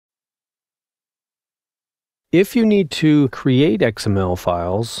If you need to create XML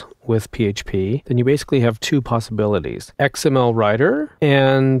files with PHP, then you basically have two possibilities, XMLWriter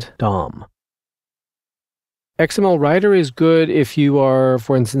and DOM. XMLWriter is good if you are,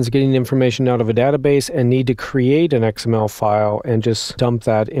 for instance, getting information out of a database and need to create an XML file and just dump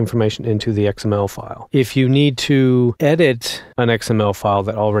that information into the XML file. If you need to edit an XML file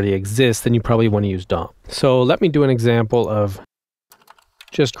that already exists, then you probably want to use DOM. So let me do an example of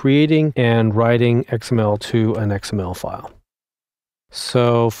just creating and writing XML to an XML file.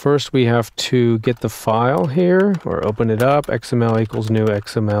 So first we have to get the file here, or open it up, XML equals new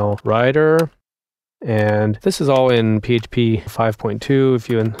XMLWriter. And this is all in PHP 5.2. If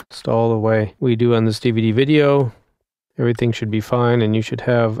you install the way we do on this DVD video, everything should be fine and you should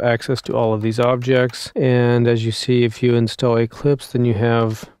have access to all of these objects. And as you see, if you install Eclipse, then you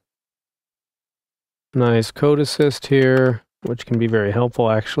have nice code assist here, which can be very helpful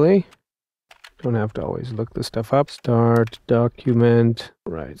actually. Don't have to always look this stuff up. Start document,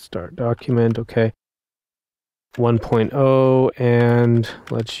 right, start document, okay. 1.0, and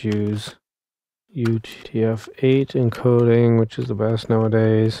let's use UTF-8 encoding, which is the best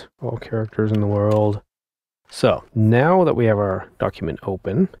nowadays, all characters in the world. So now that we have our document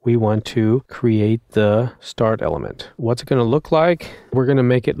open, we want to create the start element. What's it going to look like? We're going to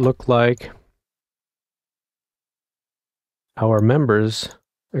make it look like our members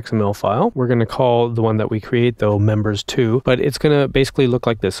XML file. We're going to call the one that we create, though, members2, but it's going to basically look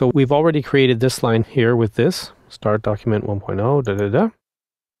like this. So we've already created this line here with this start document 1.0, da-da-da.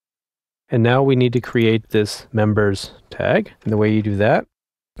 And now we need to create this members tag. And the way you do that,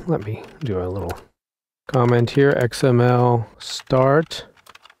 let me do a little comment here, XML start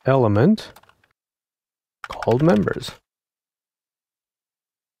element called members.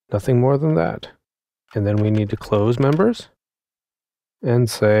 Nothing more than that. And then we need to close members and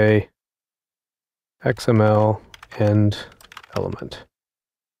say XML end element.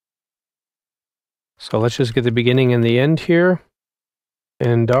 So let's just get the beginning and the end here.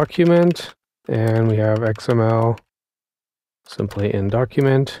 In document, and we have XML simply in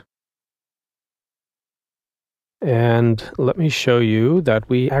document. And let me show you that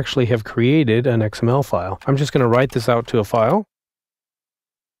we actually have created an XML file. I'm just going to write this out to a file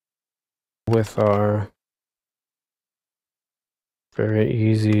with our very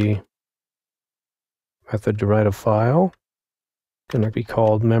easy method to write a file. It's going to be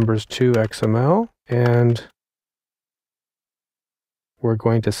called members2XML, and we're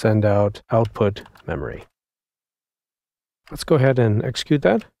going to send out output memory. Let's go ahead and execute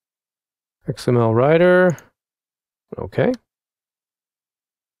that. XMLWriter. Okay.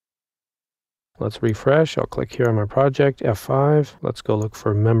 Let's refresh. I'll click here on my project, F5. Let's go look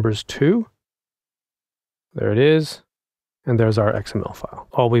for members2. There it is. And there's our XML file.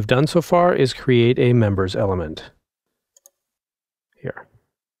 All we've done so far is create a members element here.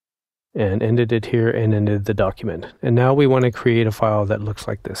 And ended it here and ended the document. And now we want to create a file that looks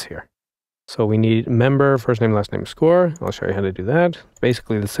like this here. So we need member, first name, last name, score. I'll show you how to do that.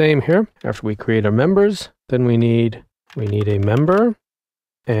 Basically the same here. After we create our members, then we need a member,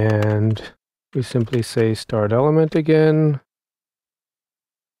 and we simply say start element again,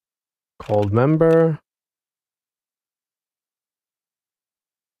 called member.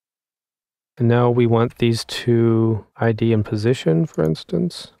 And now we want these two ID and position, for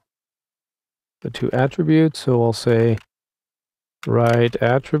instance. The two attributes, so I'll say write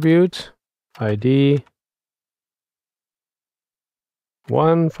attribute ID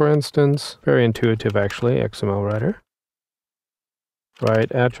 1, for instance. Very intuitive, actually, XMLWriter.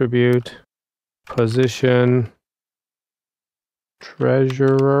 Write attribute position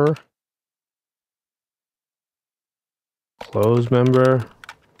treasurer, close member.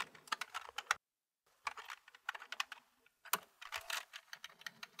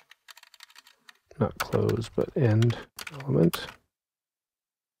 Not close, but end element.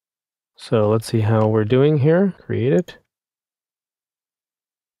 So let's see how we're doing here. Create it.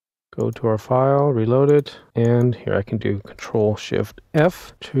 Go to our file, reload it, and here I can do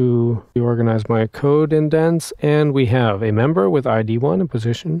Control-Shift-F to reorganize my code indents, and we have a member with ID 1 and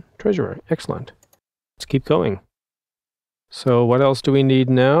position treasurer. Excellent. Let's keep going. So what else do we need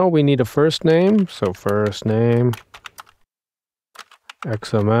now? We need a first name. So first name,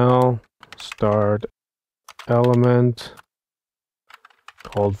 XML, start element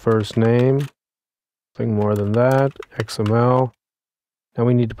called first name, nothing more than that, XML. Now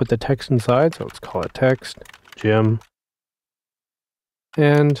we need to put the text inside, so let's call it text, Jim,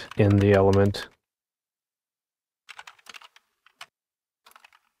 and in the element.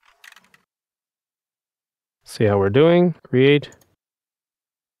 See how we're doing, create,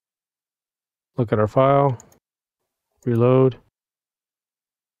 look at our file, reload,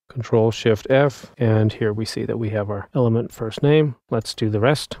 Control-Shift-F, and here we see that we have our element first name. Let's do the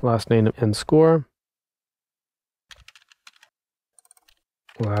rest, last name and score.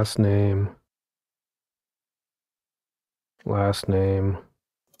 Last name,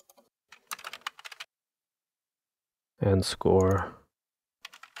 and score,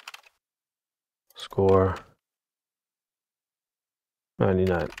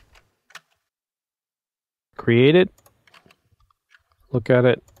 99. Create it, look at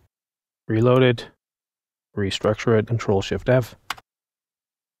it, reload it, restructure it, Control-Shift-F,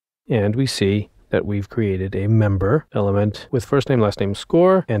 and we see that we've created a member element with first name, last name,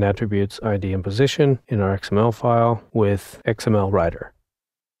 score, and attributes ID and position in our XML file with XMLWriter.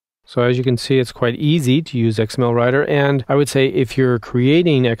 So as you can see, it's quite easy to use XMLWriter, and I would say if you're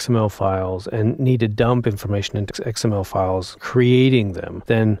creating XML files and need to dump information into XML files, creating them,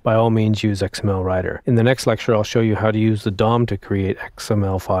 then by all means use XMLWriter. In the next lecture, I'll show you how to use the DOM to create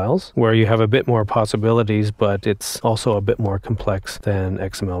XML files, where you have a bit more possibilities, but it's also a bit more complex than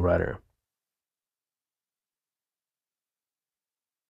XMLWriter.